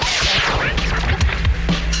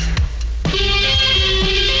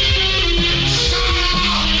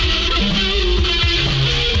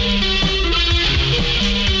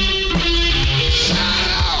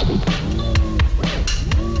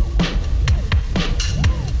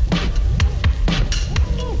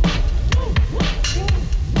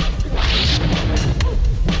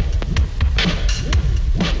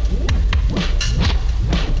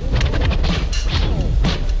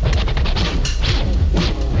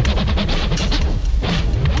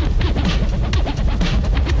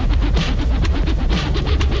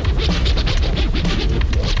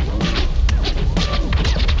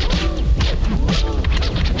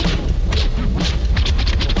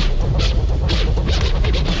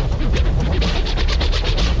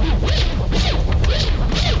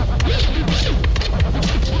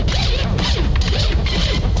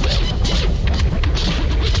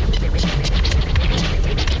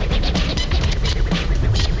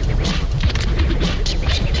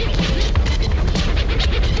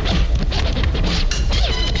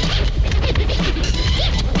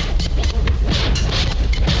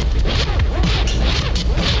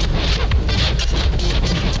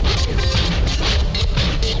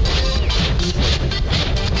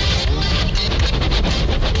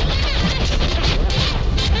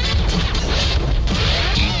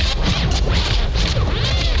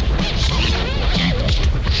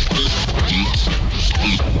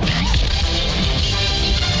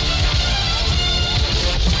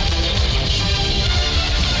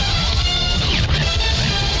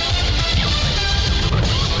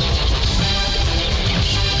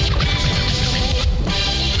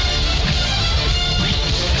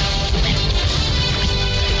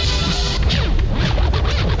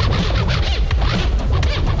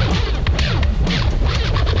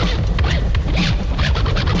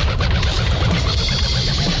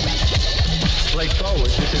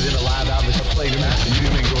is in a live album. It's a playground. You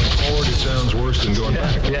mean going forward, it sounds worse than going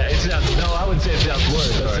back? Yeah, it sounds, no, I wouldn't say it sounds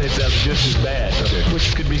worse. I'd say it sounds just as bad,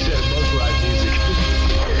 which could be said of most live music.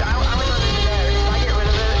 I would love to do that. If I get rid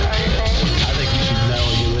of it, are you saying? I think you should not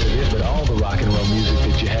only get rid of it, but all the rock and roll music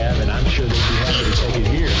that you have, and I'm sure they'd be happy to take it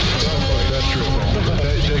here. That's true.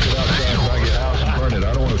 Take it outside, buy your house and burn it.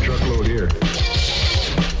 I don't want a truckload here.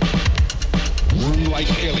 Like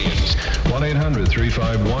aliens.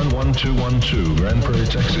 1-800-351-1212, Grand Prairie,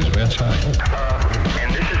 Texas. Vance, hi.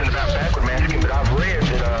 And this isn't about backward masking, but I've read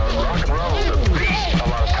that rock and roll, the beat, a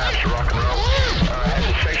lot of times to rock and roll, has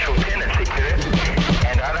a sexual tendency to it.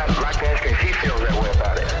 And I'd like to ask him if he feels that way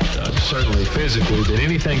about it. Certainly physically, that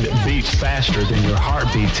anything that beats faster than your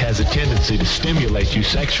heart beats has a tendency to stimulate you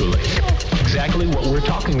sexually. Exactly what we're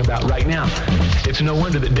talking about right now. It's no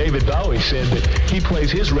wonder that David Bowie said that he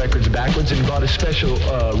plays his records backwards and bought a special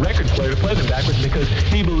record player to play them backwards because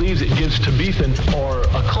he believes it gives Tabithan or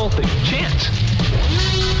occultic chance.